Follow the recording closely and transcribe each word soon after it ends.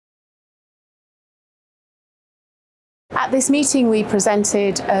At this meeting, we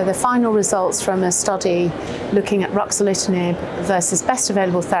presented the final results from a study looking at Ruxolitinib versus best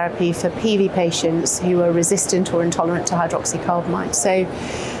available therapy for PV patients who are resistant or intolerant to hydroxycarbamide. So,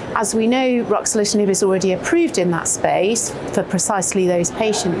 as we know, Ruxolitinib is already approved in that space for precisely those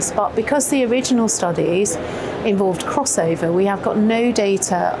patients, but because the original studies involved crossover, we have got no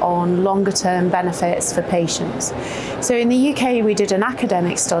data on longer-term benefits for patients. So in the UK, we did an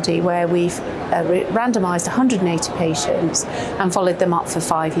academic study where we've randomised 180 patients and followed them up for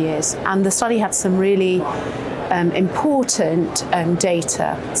 5 years. And the study had some really important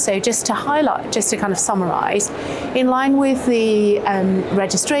data. So just to highlight, just to kind of summarise, in line with the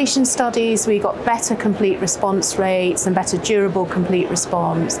registration studies, we got better complete response rates and better durable complete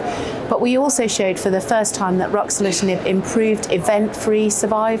response. But we also showed for the first time that Ruxolitinib improved event-free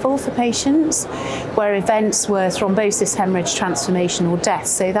survival for patients, where events were thrombosis, hemorrhage, transformation or death.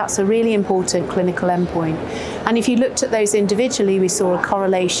 So that's a really important clinical endpoint. And if you looked at those individually, we saw a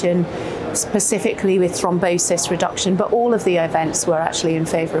correlation specifically with thrombosis reduction, but all of the events were actually in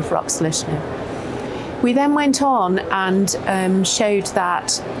favour of Ruxolitinib. We then went on and showed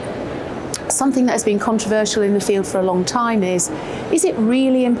that something that has been controversial in the field for a long time is it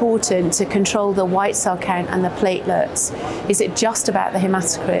really important to control the white cell count and the platelets? Is it just about the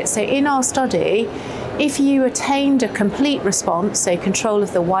hematocrit? So in our study, if you attained a complete response, so control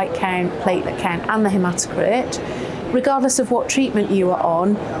of the white count, platelet count and the hematocrit, regardless of what treatment you were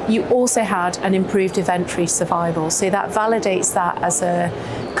on, you also had an improved event-free survival. So that validates that as a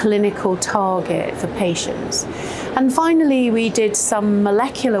clinical target for patients. And finally, we did some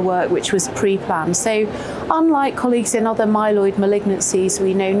molecular work which was pre-planned. So unlike colleagues in other myeloid malignancies,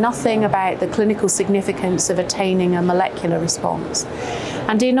 we know nothing about the clinical significance of attaining a molecular response.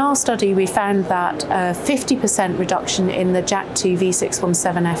 And in our study, we found that a 50% reduction in the JAK2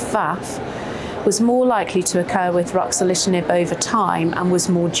 V617F VAF was more likely to occur with Ruxolitinib over time and was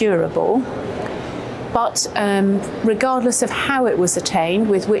more durable. But regardless of how it was attained,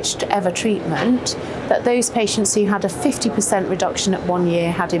 with whichever treatment, that those patients who had a 50% reduction at 1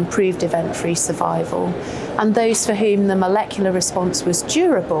 year had improved event-free survival. And those for whom the molecular response was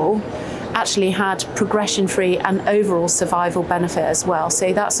durable actually had progression-free and overall survival benefit as well.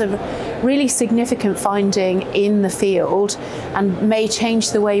 So that's a really significant finding in the field and may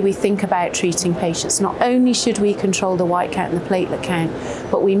change the way we think about treating patients. Not only should we control the white count and the platelet count,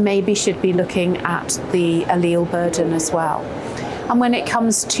 but we maybe should be looking at the allele burden as well. And when it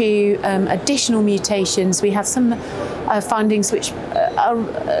comes to additional mutations, we have some findings which are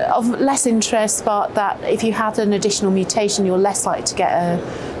of less interest, but that if you have an additional mutation, you're less likely to get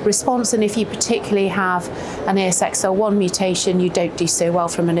a response, and if you particularly have an ASXL1 mutation, you don't do so well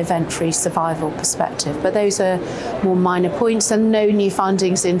from an event-free survival perspective. But those are more minor points, and no new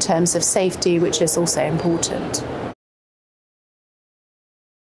findings in terms of safety, which is also important.